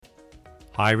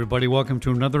Hi, everybody. Welcome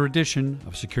to another edition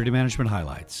of Security Management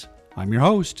Highlights. I'm your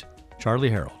host, Charlie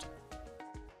Harold.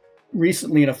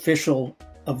 Recently, an official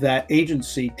of that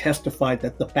agency testified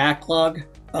that the backlog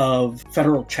of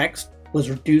federal checks was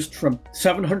reduced from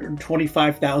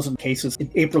 725,000 cases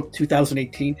in April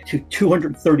 2018 to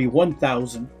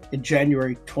 231,000 in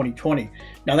January 2020.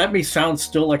 Now, that may sound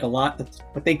still like a lot,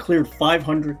 but they cleared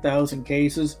 500,000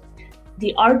 cases.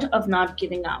 The art of not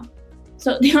giving up.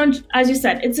 So, as you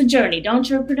said, it's a journey. The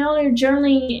entrepreneurial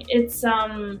journey, it's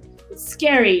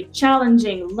scary,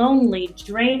 challenging, lonely,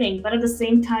 draining, but at the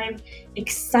same time,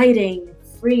 exciting,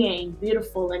 freeing,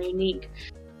 beautiful, and unique.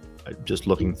 Just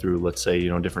looking through, let's say,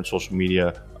 different social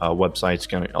media websites,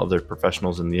 kind of other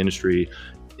professionals in the industry,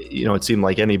 it seemed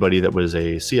like anybody that was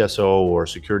a CSO or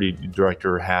security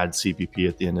director had CPP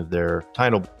at the end of their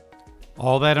title.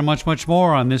 All that and much, much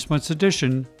more on this month's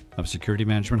edition of Security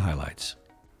Management Highlights.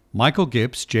 Michael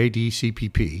Gibbs, JD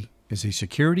CPP, is a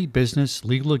security, business,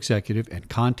 legal executive, and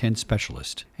content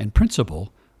specialist and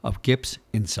principal of Gibbs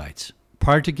Insights.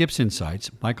 Prior to Gibbs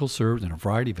Insights, Michael served in a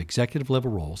variety of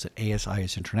executive-level roles at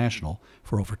ASIS International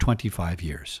for over 25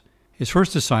 years. His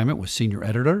first assignment was senior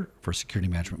editor for Security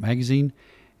Management Magazine,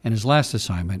 and his last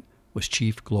assignment was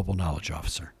Chief Global Knowledge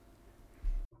Officer.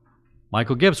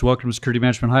 Michael Gibbs, welcome to Security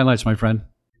Management Highlights, my friend.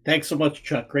 Thanks so much,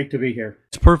 Chuck. Great to be here.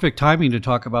 It's perfect timing to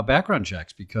talk about background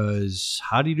checks, because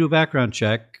how do you do a background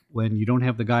check when you don't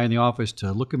have the guy in the office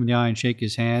to look him in the eye and shake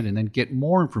his hand and then get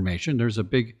more information? There's a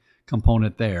big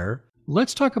component there.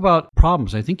 Let's talk about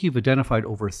problems. I think you've identified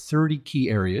over 30 key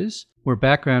areas where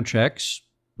background checks,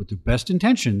 with the best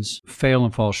intentions, fail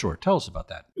and fall short. Tell us about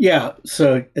that. Yeah,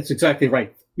 so that's exactly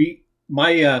right.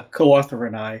 My co-author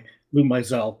and I, Lou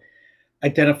Mizell,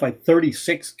 identified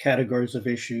 36 categories of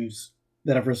issues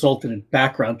that have resulted in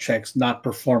background checks not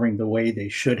performing the way they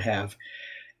should have.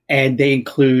 And they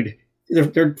include, there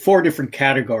are 4 different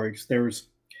categories. There's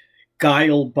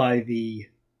guile by the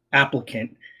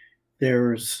applicant.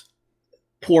 There's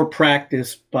poor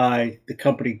practice by the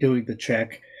company doing the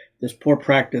check. There's poor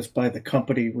practice by the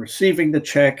company receiving the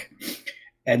check.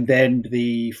 And then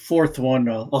the 4th one,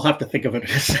 I'll have to think of it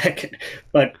in a second,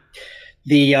 but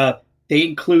they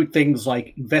include things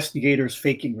like investigators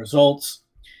faking results,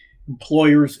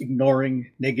 employers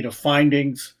ignoring negative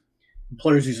findings,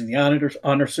 employers using the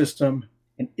honor system,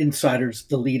 and insiders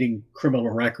deleting criminal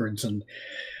records. And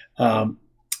there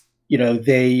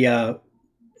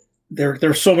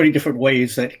are so many different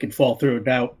ways that it can fall through.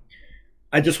 Now,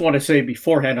 I just want to say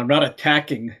beforehand, I'm not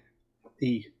attacking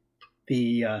the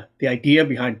idea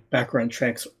behind background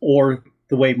checks or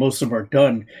the way most of them are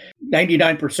done.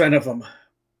 99% of them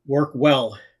work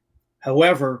well.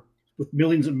 However, with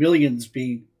millions and millions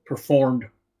being performed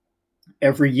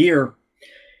every year,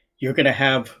 you're going to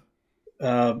have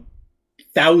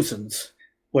thousands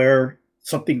where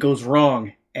something goes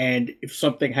wrong. And if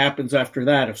something happens after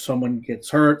that, if someone gets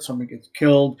hurt, someone gets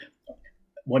killed,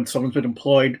 when someone's been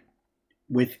employed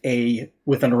with an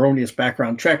erroneous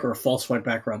background check or a falsified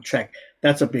background check,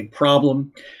 that's a big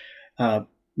problem,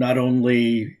 not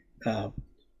only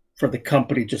for the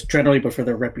company just generally, but for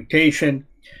their reputation,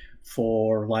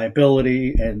 for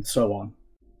liability, and so on.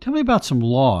 Tell me about some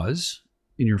laws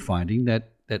in your finding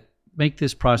that make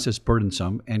this process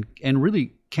burdensome and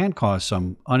really can cause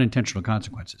some unintentional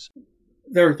consequences.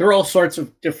 There are all sorts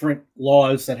of different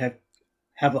laws that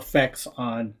have effects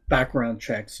on background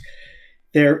checks.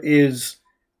 There is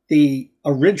the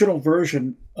original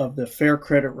version of the Fair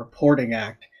Credit Reporting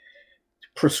Act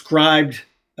prescribed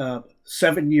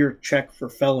 7-year check for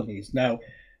felonies. Now,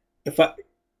 I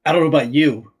don't know about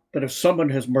you, but if someone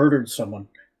has murdered someone,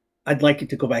 I'd like it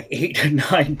to go back 8,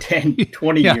 9, 10,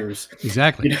 20 yeah, years.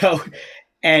 Exactly.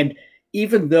 And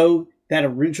even though that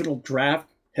original draft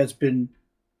has been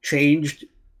changed,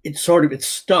 it's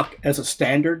stuck as a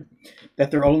standard that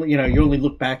they're only, you only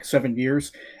look back 7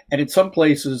 years. And in some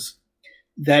places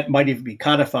that might even be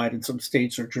codified in some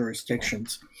states or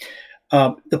jurisdictions.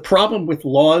 The problem with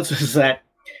laws is that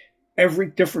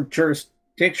every different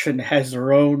jurisdiction has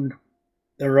their own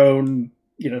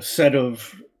set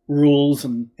of rules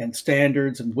and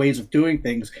standards and ways of doing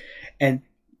things. And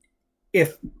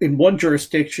if in one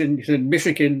jurisdiction, in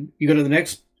Michigan, you go to the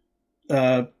next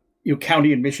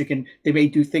county in Michigan, they may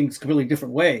do things a completely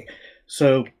different way.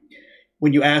 So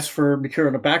when you ask for material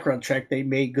in a background check, they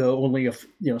may go only a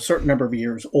certain number of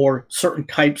years, or certain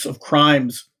types of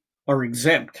crimes are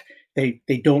exempt. They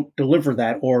don't deliver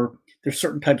that, or there's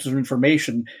certain types of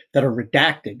information that are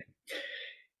redacted.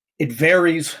 It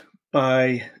varies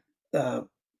by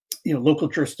local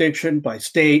jurisdiction, by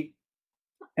state,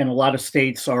 and a lot of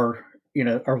states our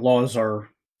laws are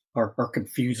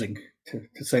confusing.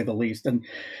 to say the least.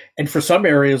 And for some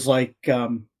areas like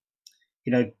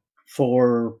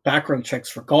for background checks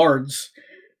for guards,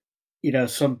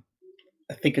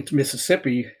 I think it's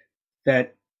Mississippi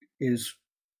that is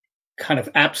kind of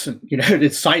absent.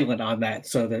 It's silent on that.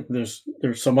 So that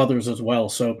there's some others as well.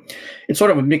 So it's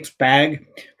sort of a mixed bag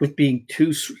with being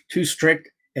too strict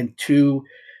and too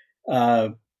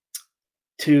sort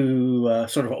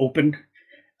of open.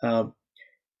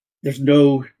 There's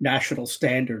no national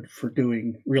standard for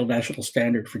doing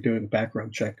a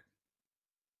background check.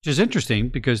 Which is interesting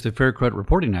because the Fair Credit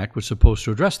Reporting Act was supposed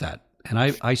to address that. And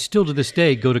I still to this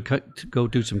day go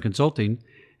do some consulting,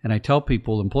 and I tell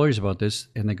people, employers about this,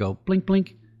 and they go, blink,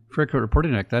 blink, Fair Credit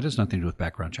Reporting Act, that has nothing to do with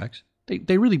background checks.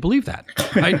 They really believe that,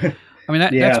 right? I mean,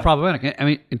 that's problematic. I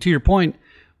mean, and to your point,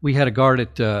 we had a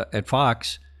guard at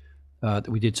Fox that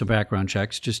we did some background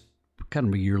checks, just kind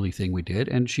of a yearly thing we did,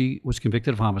 and she was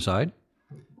convicted of homicide.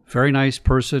 Very nice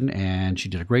person, and she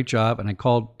did a great job. And I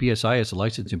called BSIS, the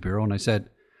licensing bureau, and I said,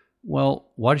 well,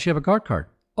 why does she have a guard card?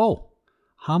 Oh,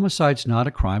 homicide's not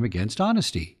a crime against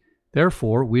honesty.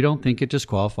 Therefore, we don't think it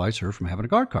disqualifies her from having a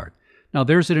guard card. Now,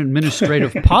 there's an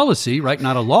administrative policy, right?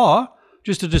 Not a law,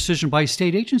 just a decision by a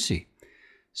state agency.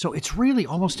 So it's really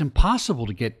almost impossible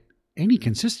to get any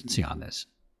consistency on this.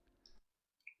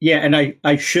 Yeah, and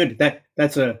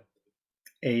that's a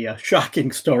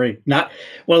shocking story.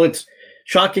 It's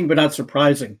shocking, but not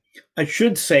surprising. I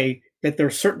should say that there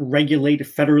are certain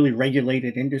federally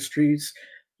regulated industries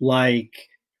like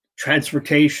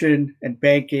transportation and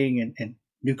banking and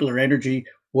nuclear energy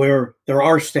where there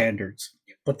are standards,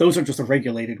 but those are just the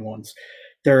regulated ones.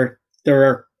 There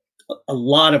are a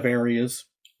lot of areas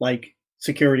like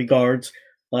security guards,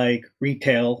 like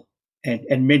retail,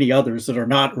 and many others that are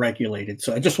not regulated.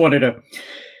 So I just wanted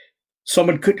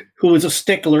someone who is a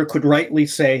stickler could rightly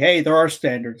say, hey, there are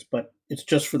standards, but it's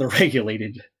just for the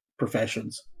regulated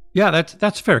professions. Yeah,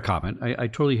 that's a fair comment. I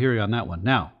totally hear you on that one.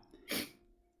 Now,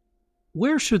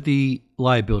 where should the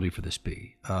liability for this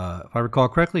be? If I recall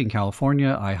correctly, in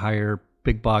California, I hire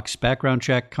big box background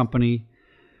check company.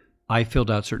 I filled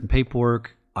out certain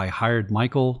paperwork. I hired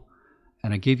Michael,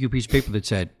 and I gave you a piece of paper that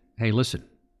said, hey, listen,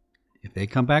 if they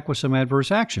come back with some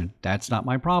adverse action, that's not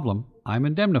my problem. I'm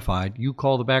indemnified. You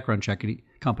call the background check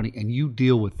company and you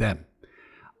deal with them.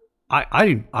 I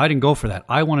didn't go for that.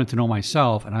 I wanted to know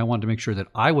myself, and I wanted to make sure that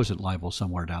I wasn't liable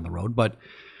somewhere down the road. But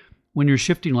when you're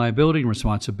shifting liability and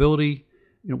responsibility,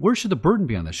 where should the burden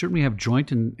be on this? Shouldn't we have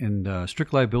joint and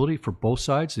strict liability for both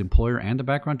sides, the employer and the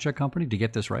background check company, to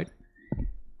get this right?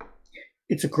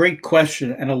 It's a great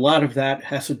question, and a lot of that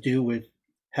has to do with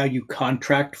how you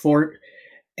contract for it,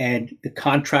 and the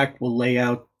contract will lay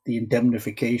out the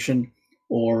indemnification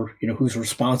or who's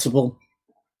responsible.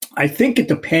 I think it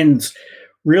depends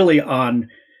really on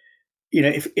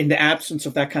if in the absence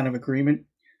of that kind of agreement,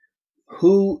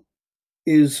 who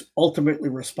is ultimately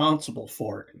responsible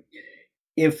for it.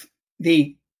 If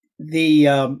the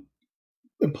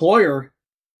employer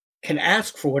can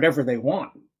ask for whatever they want,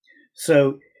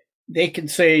 so they can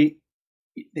say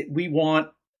that we want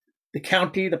the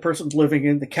county the person's living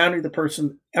in, the county the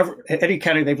person any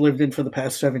county they've lived in for the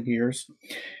past 7 years,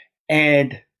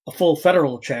 and a full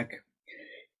federal check.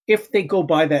 If they go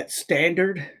by that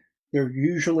standard, they're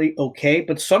usually okay.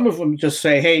 But some of them just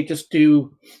say, hey, just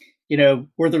do,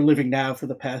 where they're living now for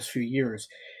the past few years.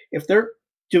 If they're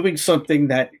doing something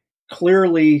that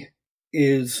clearly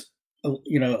is,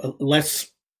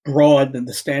 less broad than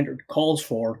the standard calls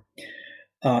for,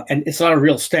 and it's not a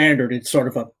real standard, it's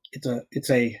sort of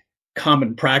it's a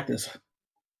common practice,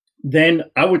 then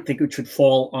I would think it should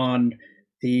fall on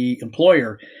the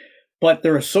employer. But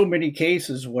there are so many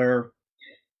cases where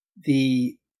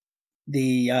the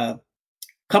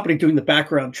company doing the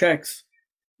background checks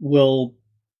will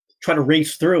try to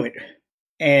race through it,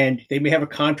 and they may have a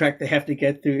contract they have to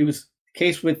get through. It was the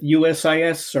case with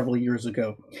USIS several years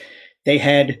ago.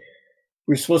 We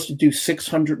were supposed to do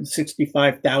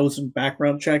 665,000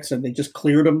 background checks, and they just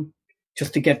cleared them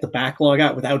just to get the backlog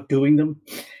out without doing them.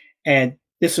 And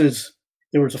there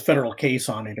was a federal case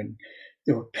on it, and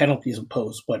there were penalties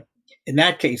imposed. But in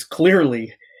that case,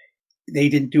 clearly, they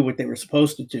didn't do what they were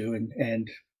supposed to do, and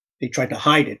they tried to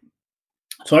hide it.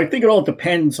 So I think it all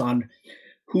depends on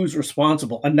who's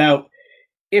responsible. And now,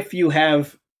 if you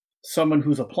have someone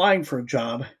who's applying for a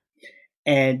job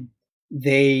and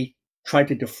they try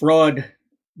to defraud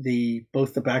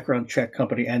both the background check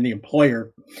company and the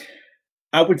employer,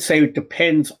 I would say it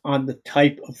depends on the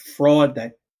type of fraud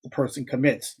that the person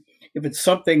commits. If it's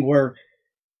something where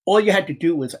all you had to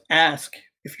do was ask,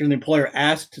 if you're the employer,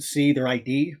 ask to see their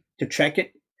ID, to check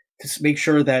it, to make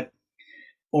sure that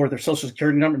or their social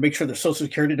security number, make sure their social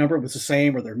security number was the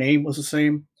same or their name was the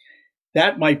same.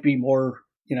 That might be more,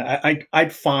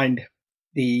 I'd find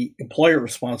the employer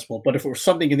responsible. But if it was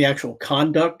something in the actual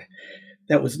conduct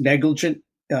that was negligent,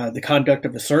 the conduct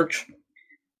of the search,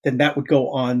 then that would go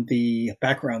on the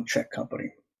background check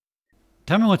company.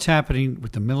 Tell me what's happening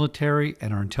with the military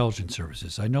and our intelligence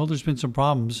services. I know there's been some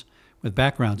problems with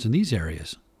backgrounds in these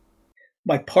areas.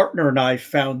 My partner and I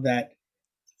found that,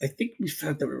 I think we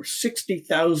found there were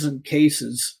 60,000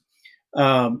 cases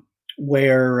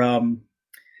where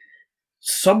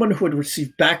someone who had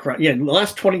received background, in the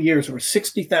last 20 years, there were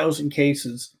 60,000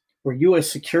 cases where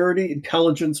U.S. security,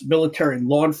 intelligence, military, and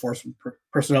law enforcement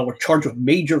personnel were charged with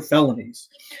major felonies.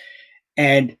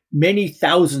 And many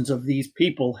thousands of these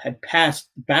people had passed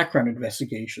background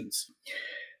investigations.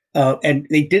 And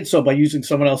they did so by using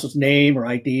someone else's name or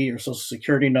ID or social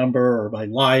security number, or by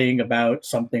lying about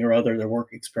something or other, their work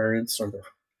experience or their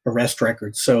arrest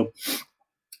records. So,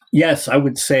 yes, I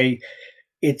would say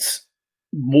it's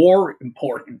more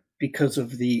important because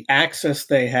of the access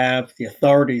they have, the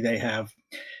authority they have.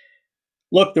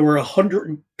 Look, there were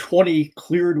 120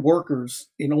 cleared workers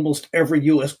in almost every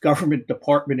U.S. government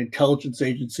department, intelligence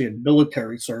agency, and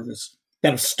military service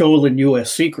that have stolen U.S.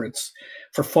 secrets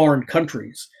for foreign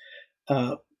countries.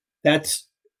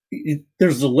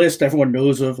 There's a list everyone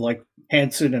knows of, like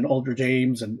Hansen and Aldrich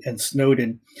Ames and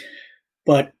Snowden,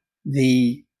 but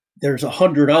there's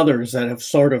 100 others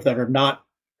that are not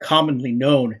commonly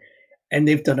known, and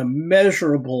they've done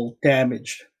immeasurable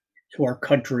damage to our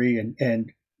country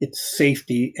and its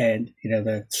safety and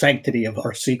the sanctity of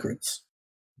our secrets.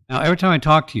 Now, every time I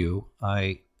talk to you,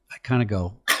 I kind of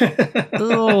go,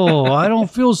 oh, I don't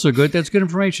feel so good. That's good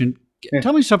information.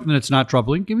 Tell me something that's not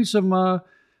troubling. Give me some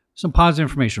positive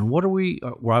information. What are we're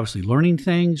obviously learning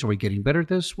things. Are we getting better at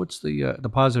this? What's the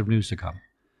positive news to come?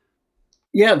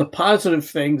 Yeah, the positive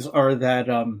things are that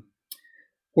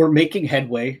we're making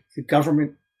headway. The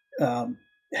government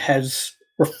has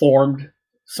reformed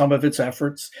some of its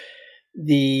efforts.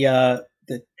 The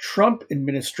Trump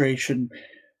administration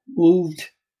moved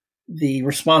the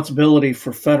responsibility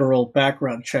for federal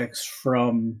background checks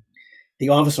from the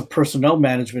Office of Personnel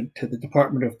Management to the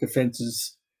Department of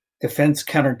Defense's Defense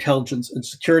Counterintelligence and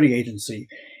Security Agency.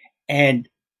 And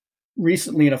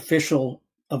recently, an official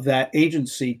of that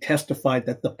agency testified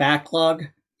that the backlog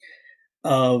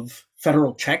of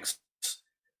federal checks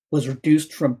was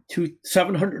reduced from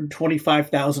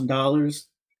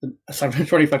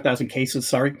 $725,000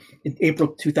 cases, in April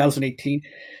 2018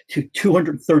 to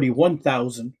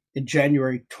 231,000 in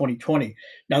January 2020.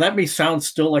 Now, that may sound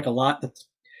still like a lot,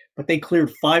 but they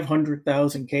cleared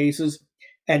 500,000 cases.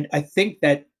 And I think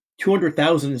that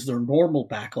 200,000 is their normal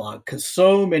backlog because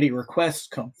so many requests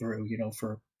come through,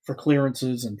 for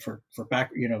clearances and for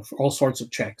all sorts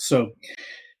of checks. So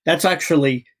that's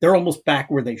actually, they're almost back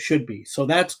where they should be. So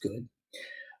that's good.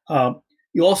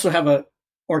 You also have a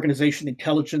organization,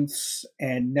 Intelligence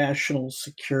and National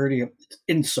Security,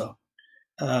 INSA,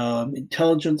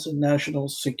 Intelligence and National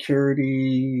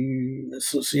Security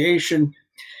Association.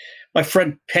 My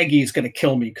friend Peggy is going to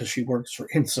kill me because she works for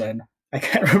INSA, and I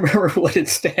can't remember what it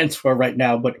stands for right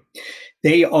now, but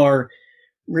they are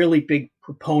really big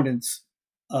proponents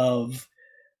of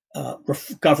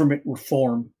government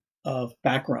reform of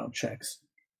background checks.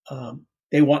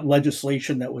 They want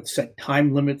legislation that would set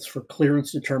time limits for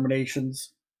clearance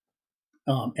determinations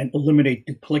and eliminate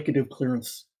duplicative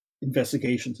clearance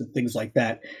investigations and things like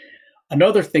that.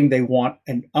 Another thing they want,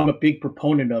 and I'm a big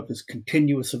proponent of, is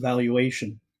continuous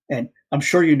evaluation. And I'm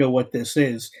sure you know what this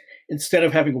is. Instead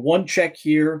of having one check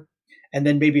here and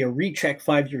then maybe a recheck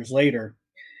 5 years later,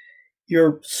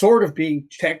 you're sort of being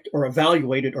checked or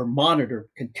evaluated or monitored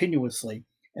continuously.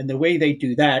 And the way they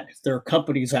do that is there are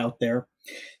companies out there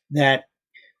that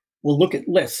will look at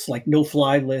lists like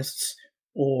no-fly lists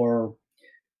or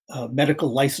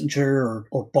medical licensure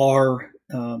or bar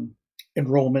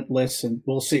enrollment lists, and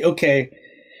we'll see, okay,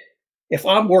 if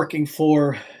I'm working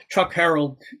for Chuck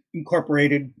Harold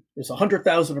Incorporated, there's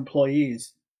 100,000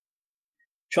 employees,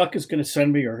 Chuck is going to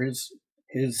send me, or his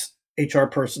HR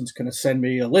person's going to send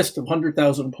me a list of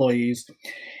 100,000 employees.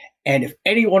 And if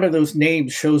any one of those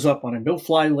names shows up on a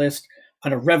no-fly list,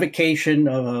 on a revocation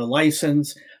of a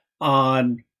license,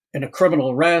 in a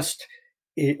criminal arrest,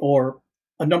 or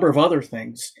a number of other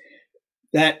things,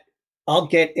 that I'll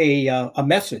get a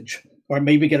message, or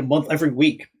maybe get a month every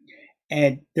week.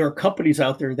 And there are companies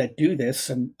out there that do this,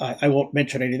 and I won't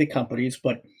mention any of the companies,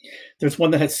 but there's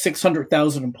one that has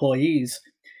 600,000 employees,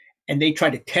 and they try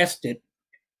to test it.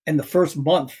 And the first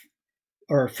month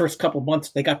or first couple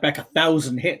months, they got back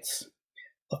 1,000 hits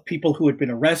of people who had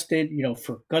been arrested,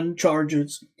 for gun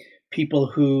charges,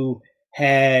 people who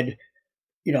had,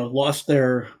 lost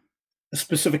their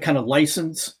specific kind of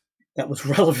license that was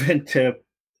relevant to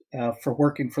for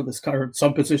working for this or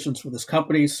some positions for this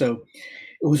company. So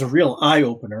it was a real eye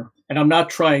opener. And I'm not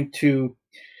trying to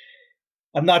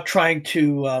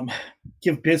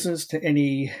give business to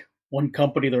any one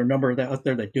company. There are a number out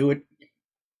there that do it.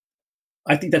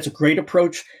 I think that's a great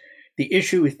approach. The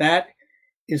issue with that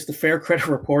is the Fair Credit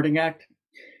Reporting Act.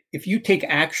 If you take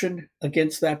action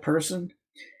against that person,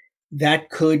 that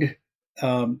could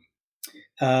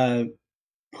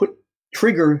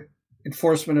trigger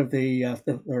enforcement of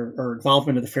or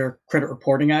involvement of the Fair Credit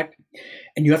Reporting Act,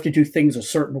 and you have to do things a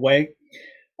certain way.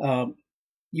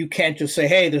 You can't just say,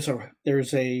 "Hey,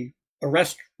 there's a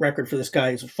arrest record for this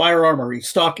guy. He's a firearm, or he's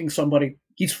stalking somebody.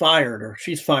 He's fired, or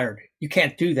she's fired." You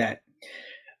can't do that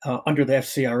under the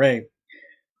FCRA.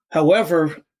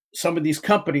 However, some of these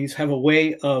companies have a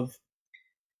way of,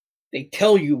 they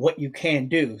tell you what you can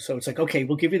do. So it's like, okay,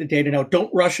 we'll give you the data now.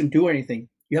 Don't rush and do anything.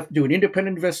 You have to do an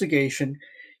independent investigation.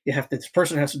 This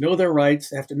person has to know their rights.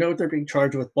 They have to know what they're being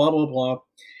charged with, blah, blah, blah.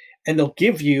 And they'll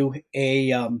give you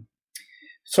a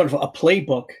sort of a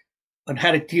playbook on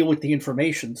how to deal with the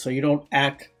information. So you don't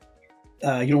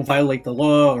you don't violate the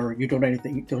law, or you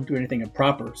don't do anything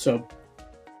improper. So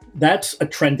that's a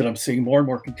trend that I'm seeing, more and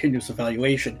more continuous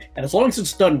evaluation. And as long as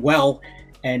it's done well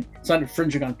and it's not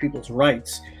infringing on people's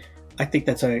rights, I think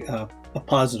that's a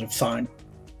positive sign.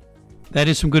 That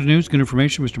is some good news, good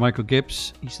information, Mr. Michael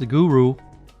Gibbs. He's the guru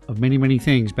of many, many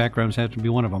things. Backgrounds have to be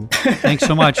one of them. Thanks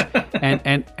so much.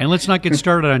 And let's not get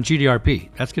started on GDRP.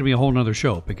 That's going to be a whole nother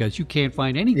show, because you can't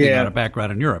find anything out of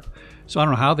background in Europe. So I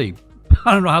don't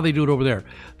know how they do it over there.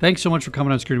 Thanks so much for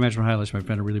coming on Security Management Highlights, my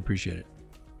friend. I really appreciate it.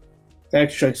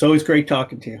 Thanks, Chuck. It's always great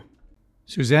talking to you.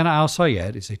 Susanna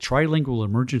Al-Sayed is a trilingual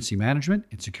emergency management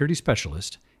and security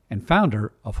specialist and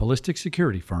founder of holistic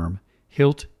security firm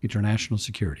Hilt International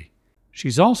Security.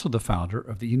 She's also the founder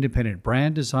of the independent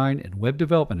brand design and web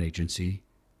development agency,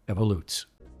 Evolutes.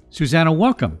 Susanna,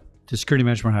 welcome to Security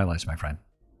Management Highlights, my friend.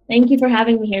 Thank you for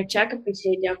having me here, Chuck.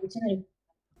 Appreciate the opportunity.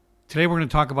 Today, we're going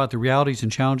to talk about the realities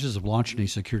and challenges of launching a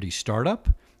security startup.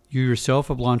 You yourself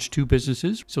have launched 2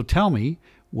 businesses. So tell me,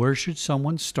 where should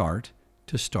someone start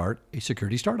to start a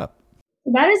security startup?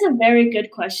 That is a very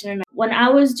good question. When I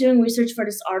was doing research for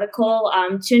this article,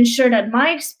 to ensure that my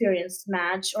experience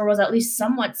matched or was at least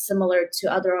somewhat similar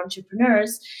to other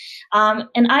entrepreneurs,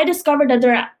 and I discovered that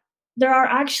there are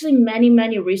actually many,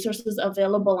 many resources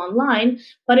available online,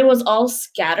 but it was all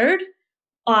scattered.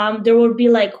 There would be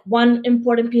like one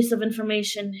important piece of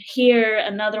information here,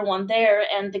 another one there,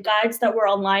 and the guides that were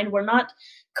online were not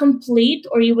complete,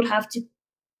 or you would have to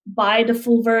buy the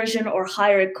full version or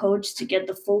hire a coach to get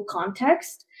the full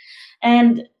context.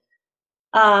 And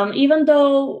even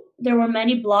though there were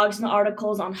many blogs and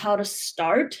articles on how to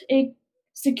start a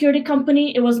security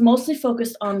company, it was mostly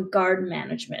focused on guard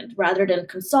management rather than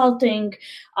consulting,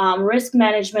 risk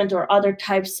management, or other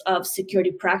types of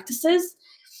security practices.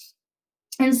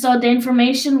 And so the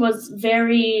information was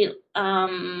very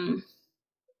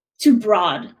too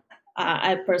broad,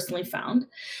 I personally found.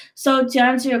 So to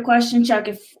answer your question, Chuck,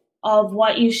 of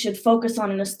what you should focus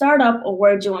on in a startup or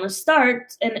where do you want to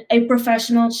start, and a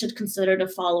professional should consider the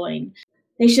following.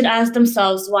 They should ask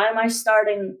themselves, why am I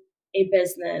starting a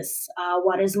business?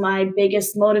 What is my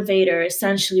biggest motivator?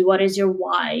 Essentially, what is your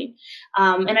why?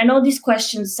 And I know these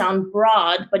questions sound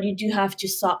broad, but you do have to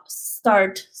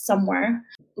start somewhere.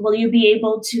 Will you be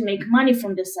able to make money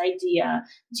from this idea?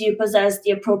 Do you possess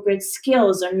the appropriate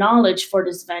skills or knowledge for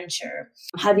this venture?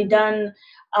 Have you done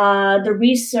the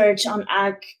research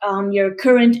on your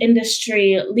current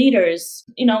industry leaders?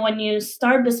 When you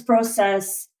start this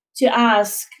process, to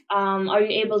ask, are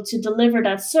you able to deliver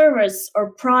that service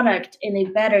or product in a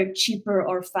better, cheaper,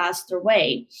 or faster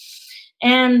way?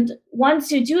 And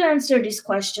once you do answer these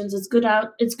questions, it's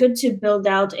good to build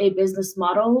out a business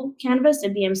model canvas, a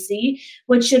BMC,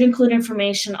 which should include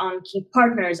information on key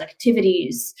partners,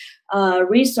 activities,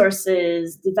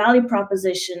 resources, the value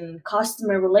proposition,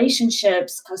 customer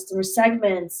relationships, customer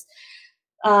segments,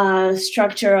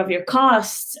 structure of your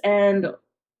costs, and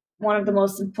one of the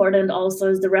most important also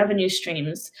is the revenue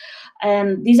streams.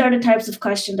 And these are the types of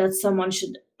questions that someone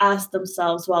should ask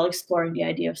themselves while exploring the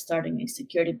idea of starting a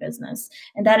security business.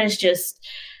 And that is just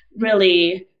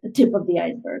really the tip of the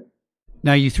iceberg.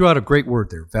 Now, you threw out a great word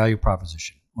there, value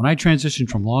proposition. When I transitioned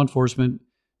from law enforcement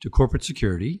to corporate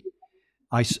security,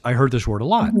 I heard this word a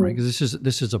lot, right? Because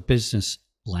this is a business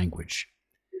language.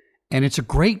 And it's a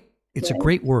great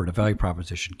word, a value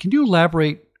proposition. Can you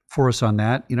elaborate for us on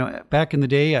that? Back in the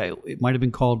day, it might have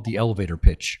been called the elevator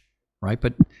pitch, right?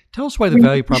 But tell us why the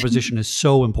value proposition is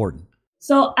so important.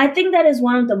 So I think that is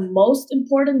one of the most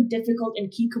important, difficult,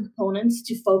 and key components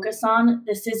to focus on.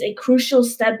 This is a crucial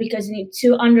step because you need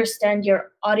to understand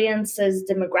your audience's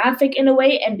demographic in a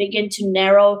way and begin to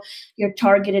narrow your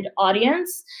targeted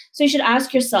audience. So you should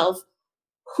ask yourself,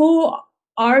 who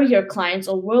are your clients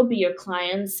or will be your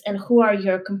clients, and who are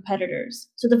your competitors?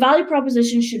 So the value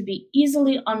proposition should be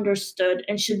easily understood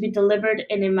and should be delivered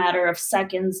in a matter of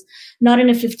seconds, not in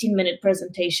a 15-minute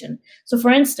presentation. So for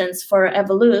instance, for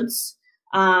Evolutes,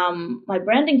 my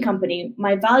branding company,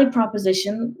 my value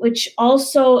proposition, which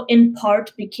also in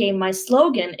part became my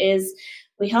slogan, is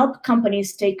we help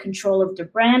companies take control of their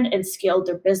brand and scale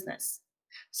their business.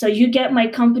 So you get my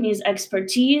company's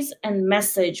expertise and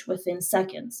message within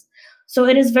seconds. So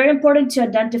it is very important to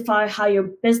identify how your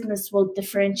business will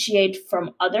differentiate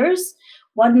from others,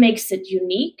 what makes it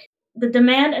unique. The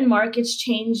demand and markets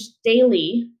change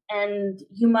daily, and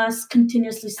you must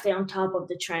continuously stay on top of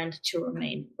the trend to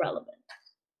remain relevant.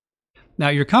 Now,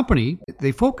 your company,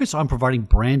 they focus on providing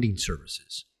branding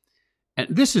services. And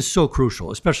this is so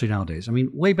crucial, especially nowadays. I mean,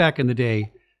 way back in the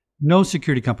day, no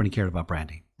security company cared about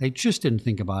branding. They just didn't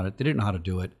think about it. They didn't know how to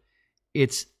do it.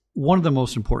 It's one of the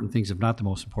most important things, if not the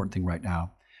most important thing right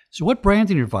now. So what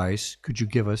branding advice could you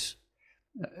give us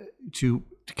to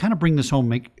kind of bring this home,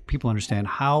 make people understand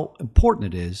how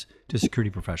important it is to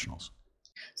security professionals?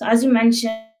 So as you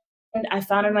mentioned, I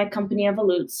founded my company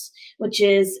Evolutes, which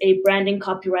is a branding,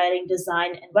 copywriting,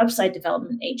 design, and website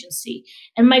development agency.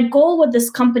 And my goal with this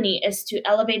company is to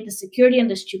elevate the security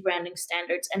industry branding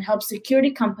standards and help security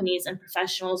companies and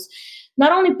professionals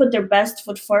not only put their best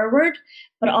foot forward,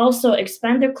 but also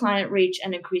expand their client reach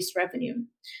and increase revenue.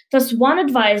 Thus, one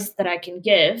advice that I can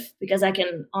give, because I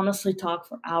can honestly talk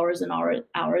for hours and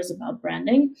hours about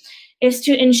branding, is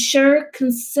to ensure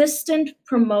consistent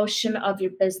promotion of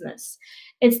your business.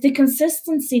 It's the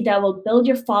consistency that will build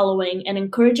your following and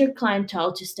encourage your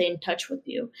clientele to stay in touch with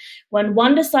you. When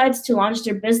one decides to launch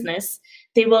their business,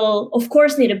 they will, of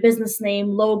course, need a business name,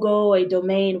 logo, a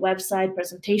domain, website,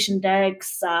 presentation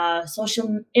decks,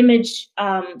 social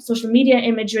media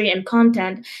imagery and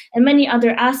content, and many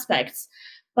other aspects.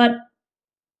 But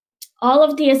all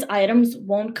of these items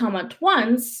won't come at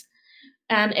once,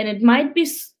 and it might be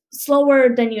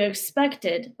slower than you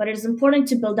expected, but it is important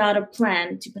to build out a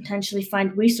plan to potentially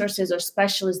find resources or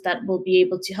specialists that will be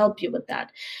able to help you with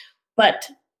that. But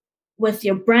with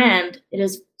your brand, it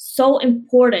is so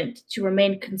important to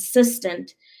remain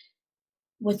consistent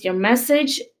with your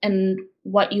message and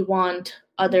what you want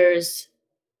others,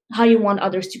 how you want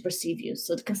others to perceive you.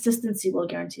 So the consistency will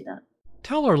guarantee that.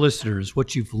 Tell our listeners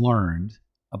what you've learned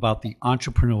about the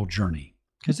entrepreneurial journey,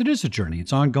 because it is a journey.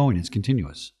 It's ongoing. It's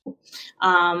continuous.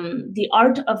 The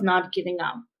art of not giving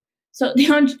up. So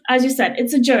as you said,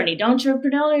 it's a journey. The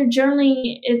entrepreneurial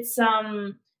journey, it's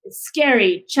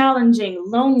scary, challenging,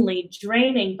 lonely,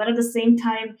 draining, but at the same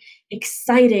time,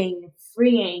 exciting,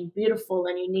 freeing, beautiful,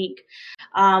 and unique.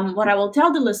 What I will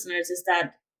tell the listeners is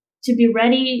that to be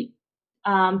ready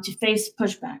to face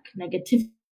pushback, negativity,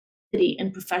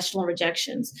 and professional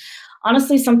rejections.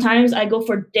 Honestly, sometimes I go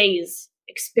for days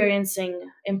experiencing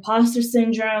imposter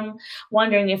syndrome,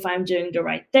 wondering if I'm doing the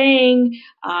right thing,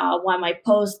 why my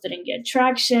post didn't get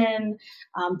traction,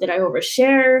 did I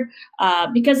overshare?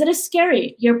 Because it is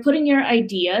scary. You're putting your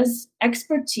ideas,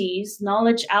 expertise,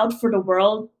 knowledge out for the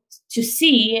world to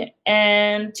see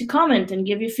and to comment and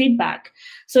give you feedback.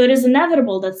 So it is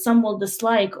inevitable that some will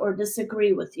dislike or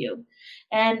disagree with you.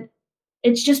 And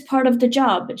it's just part of the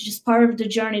job. It's just part of the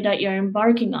journey that you're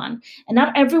embarking on. And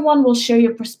not everyone will share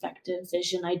your perspective,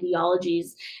 vision,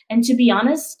 ideologies. And to be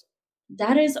honest,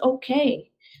 that is okay.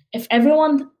 If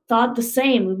everyone thought the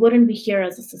same, we wouldn't be here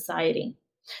as a society.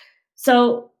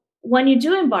 So when you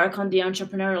do embark on the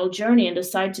entrepreneurial journey and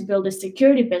decide to build a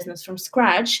security business from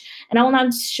scratch, and I will not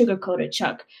sugarcoat it,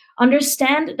 Chuck,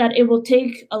 understand that it will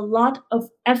take a lot of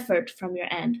effort from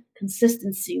your end,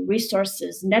 consistency,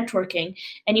 resources, networking,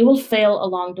 and you will fail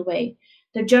along the way.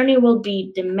 The journey will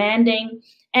be demanding,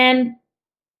 and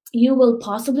you will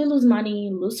possibly lose money,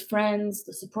 lose friends,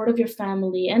 the support of your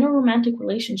family, and romantic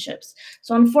relationships.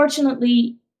 So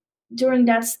unfortunately, during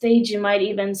that stage, you might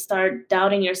even start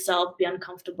doubting yourself, be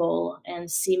uncomfortable,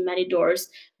 and see many doors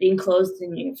being closed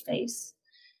in your face.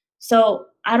 So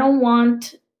I don't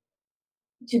want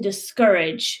to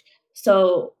discourage.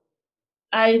 So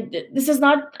I'm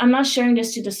not sharing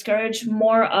this to discourage,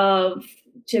 more of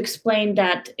to explain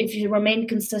that if you remain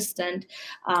consistent,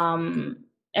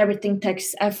 everything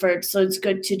takes effort. So it's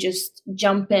good to just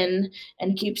jump in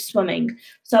and keep swimming.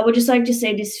 So I would just like to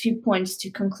say these few points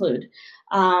to conclude.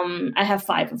 I have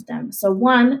 5 of them. So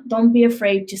 1, don't be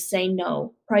afraid to say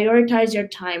no. Prioritize your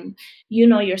time. You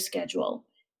know your schedule.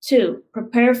 2,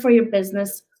 prepare for your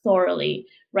business thoroughly.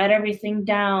 Write everything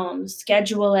down,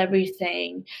 schedule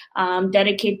everything,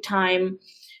 dedicate time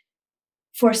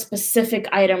for specific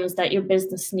items that your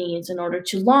business needs in order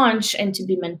to launch and to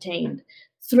be maintained.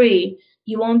 3,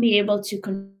 you won't be able to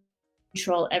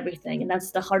control everything. And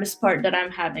that's the hardest part that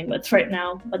I'm having with right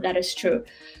now, but that is true.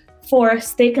 4,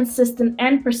 stay consistent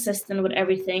and persistent with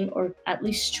everything, or at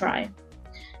least try.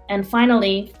 And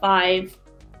finally, 5,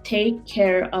 take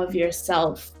care of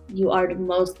yourself. You are the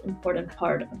most important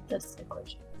part of this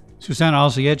equation. Susanna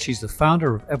Alzayed, she's the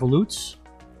founder of Evolutes.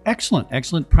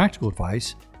 Excellent practical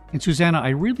advice. And Susanna, I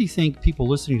really think people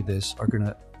listening to this are going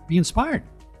to be inspired.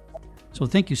 So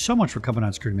thank you so much for coming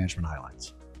on Security Management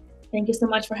Highlights. Thank you so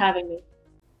much for having me.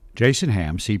 Jason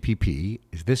Ham, CPP,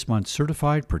 is this month's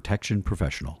Certified Protection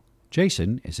Professional.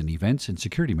 Jason is an Events and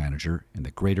Security Manager in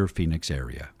the Greater Phoenix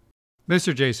area.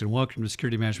 Mr. Jason, welcome to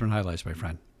Security Management Highlights, my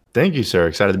friend. Thank you, sir.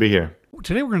 Excited to be here.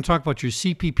 Today we're going to talk about your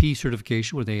CPP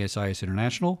certification with ASIS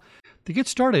International. To get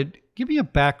started, give me a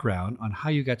background on how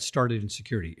you got started in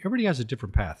security. Everybody has a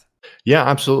different path. Yeah,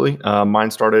 absolutely.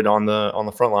 Mine started on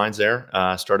the front lines there.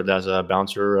 Started as a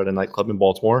bouncer at a nightclub in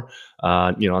Baltimore.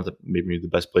 Maybe the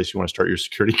best place you want to start your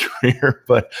security career,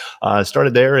 but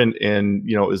started there, and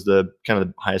it was the kind of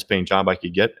the highest paying job I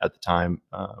could get at the time,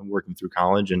 working through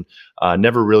college, and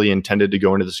never really intended to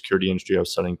go into the security industry. I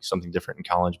was studying something different in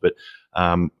college, but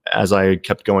as I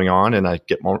kept going on and I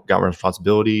got more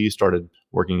responsibility, started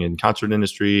working in concert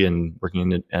industry and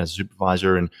working as a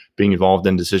supervisor and being involved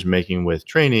in decision making with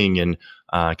training and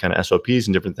kind of SOPs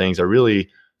and different things, I really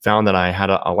found that I had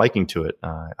a liking to it.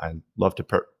 I love to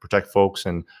protect folks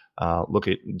and look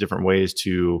at different ways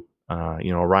to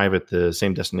arrive at the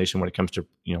same destination when it comes to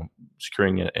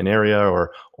securing an area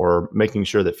or making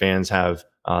sure that fans have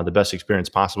the best experience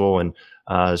possible. And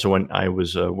so when I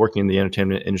was working in the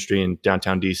entertainment industry in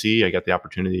downtown DC, I got the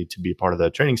opportunity to be a part of the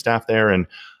training staff there. And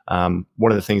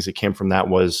one of the things that came from that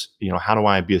was, how do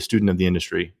I be a student of the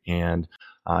industry? And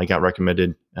I got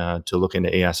recommended to look into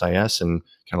ASIS and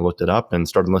kind of looked it up and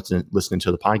started listening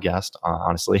to the podcast,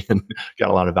 honestly, and got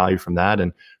a lot of value from that.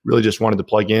 And really just wanted to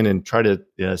plug in and try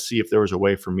to see if there was a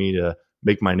way for me to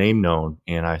make my name known.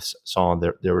 And I saw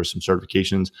there were some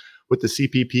certifications with the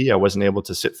CPP. I wasn't able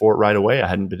to sit for it right away. I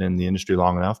hadn't been in the industry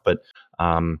long enough, but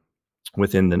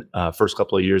within the first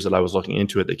couple of years that I was looking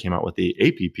into it, they came out with the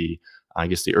APP, I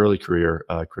guess the early career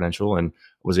credential, and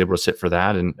was able to sit for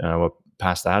that and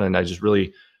pass that. And I just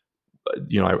really,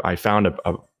 I found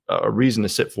a reason to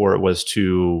sit for it was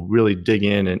to really dig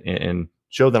in and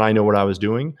show that I know what I was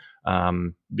doing,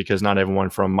 because not everyone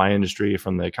from my industry,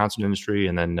 from the concert industry,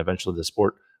 and then eventually the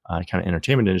sport kind of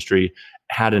entertainment industry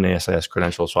had an ASIS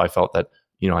credential. So I felt that,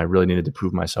 I really needed to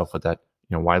prove myself with that,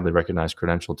 widely recognized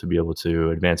credential to be able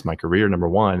to advance my career, number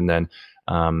one. And then,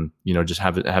 just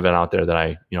have it out there that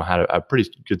I, had a pretty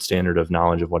good standard of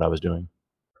knowledge of what I was doing.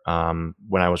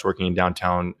 When I was working in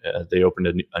downtown, they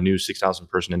opened a new 6,000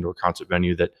 person indoor concert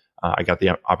venue that I got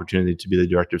the opportunity to be the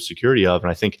director of security of.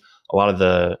 And I think a lot of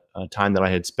the time that I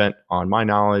had spent on my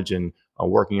knowledge and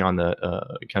working on the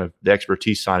kind of the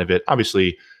expertise side of it,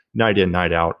 obviously night in,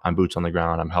 night out, I'm boots on the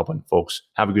ground. I'm helping folks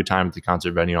have a good time at the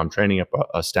concert venue. I'm training up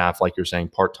a staff, like you're saying,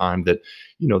 part-time that,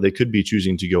 they could be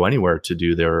choosing to go anywhere to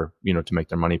do their, to make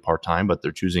their money part-time, but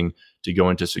they're choosing to go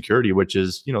into security, which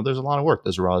is, there's a lot of work.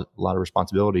 There's a lot of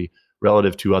responsibility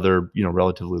relative to other,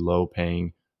 relatively low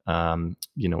paying,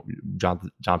 jobs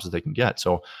that they can get.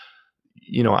 So,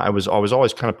 I was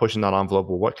always kind of pushing that envelope.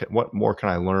 Well, what more can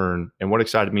I learn? And what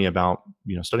excited me about,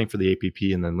 studying for the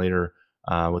APP and then later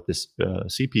with this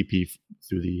CPP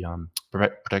through the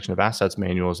Protection of Assets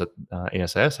manuals that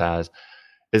ASIS has,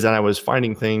 is that I was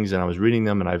finding things and I was reading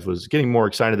them and I was getting more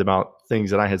excited about things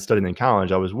that I had studied in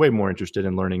college. I was way more interested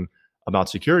in learning about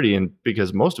security, and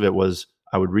because most of it was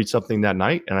I would read something that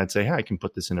night and I'd say, hey, I can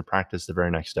put this into practice the very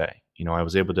next day. I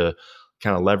was able to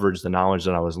kind of leverage the knowledge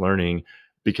that I was learning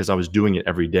because I was doing it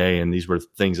every day, and these were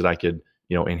things that I could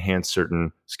enhance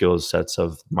certain skill sets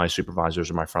of my supervisors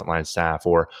or my frontline staff,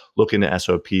 or look into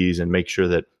SOPs and make sure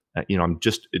that, I'm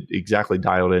just exactly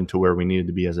dialed into where we needed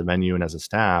to be as a venue and as a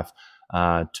staff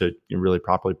to really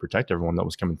properly protect everyone that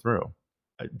was coming through.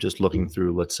 Just looking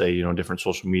through, let's say, different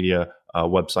social media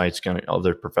websites, kind of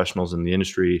other professionals in the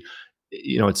industry,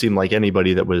 it seemed like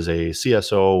anybody that was a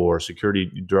CSO or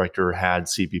security director had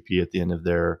CPP at the end of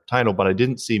their title, but I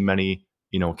didn't see many,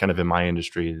 kind of in my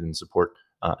industry in support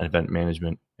event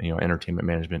management, entertainment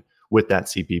management with that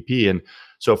CPP. And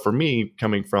so for me,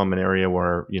 coming from an area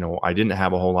where, I didn't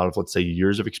have a whole lot of, let's say,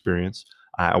 years of experience,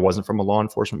 I wasn't from a law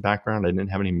enforcement background, I didn't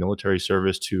have any military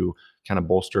service to kind of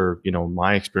bolster,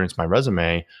 my experience, my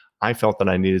resume, I felt that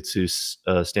I needed to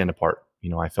stand apart.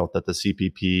 I felt that the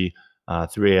CPP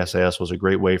through ASIS was a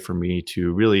great way for me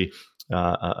to really,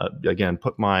 again,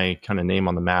 put my kind of name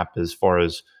on the map as far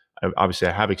as, obviously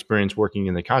I have experience working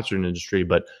in the concert industry,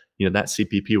 but that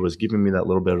CPP was giving me that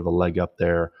little bit of a leg up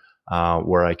there,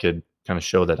 where I could kind of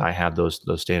show that I had those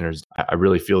standards. I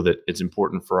really feel that it's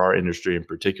important for our industry in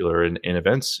particular, in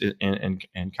events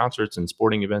and concerts and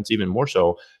sporting events, even more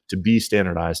so, to be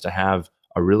standardized, to have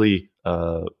a really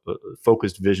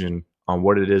focused vision on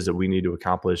what it is that we need to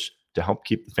accomplish to help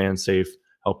keep the fans safe,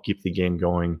 help keep the game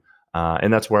going.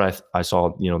 And that's where I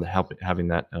saw, having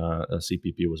that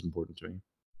CPP was important to me.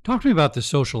 Talk to me about the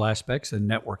social aspects and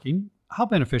networking. How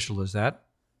beneficial is that?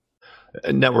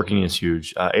 Networking is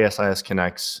huge. ASIS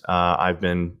Connects, I've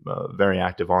been very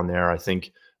active on there. I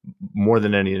think more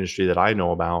than any industry that I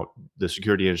know about, the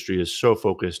security industry is so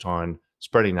focused on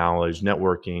spreading knowledge,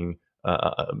 networking,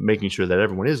 making sure that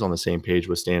everyone is on the same page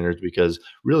with standards, because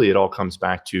really it all comes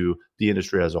back to the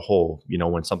industry as a whole.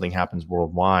 When something happens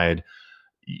worldwide,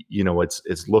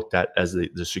 it's looked at as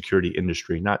the security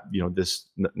industry, not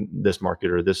this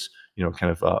market or this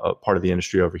kind of a part of the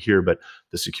industry over here, but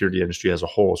the security industry as a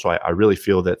whole. So I really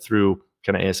feel that through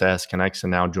kind of ASIS Connects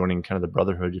and now joining kind of the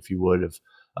brotherhood, if you would,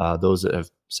 of those that have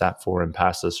sat for and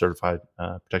passed the certified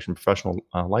protection professional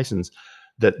license,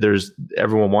 that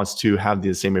everyone wants to have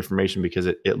the same information, because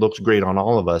it looks great on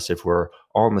all of us if we're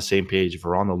all on the same page, if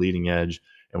we're on the leading edge,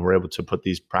 and we're able to put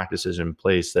these practices in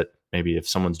place that maybe if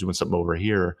someone's doing something over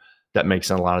here that makes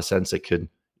a lot of sense, it could,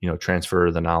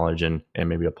 transfer the knowledge and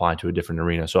maybe apply to a different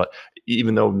arena. So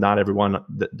even though not everyone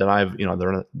that I've,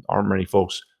 there aren't many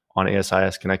folks on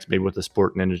ASIS Connects, maybe with the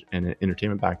sport and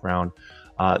entertainment background,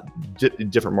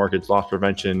 different markets, loss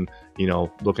prevention,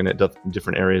 looking at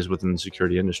different areas within the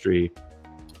security industry,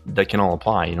 that can all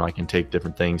apply. I can take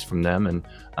different things from them, and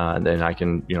then I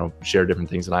can, share different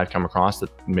things that I've come across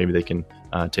that maybe they can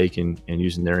take and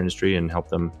use in their industry and help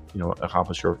them,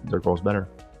 accomplish their goals better.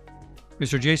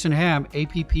 Mr. Jason Ham,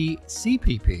 APP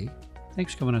CPP,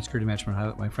 thanks for coming on Security Management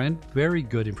Highlight, my friend. Very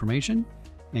good information,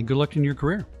 and good luck in your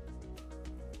career.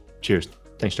 Cheers.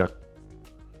 Thanks, Chuck.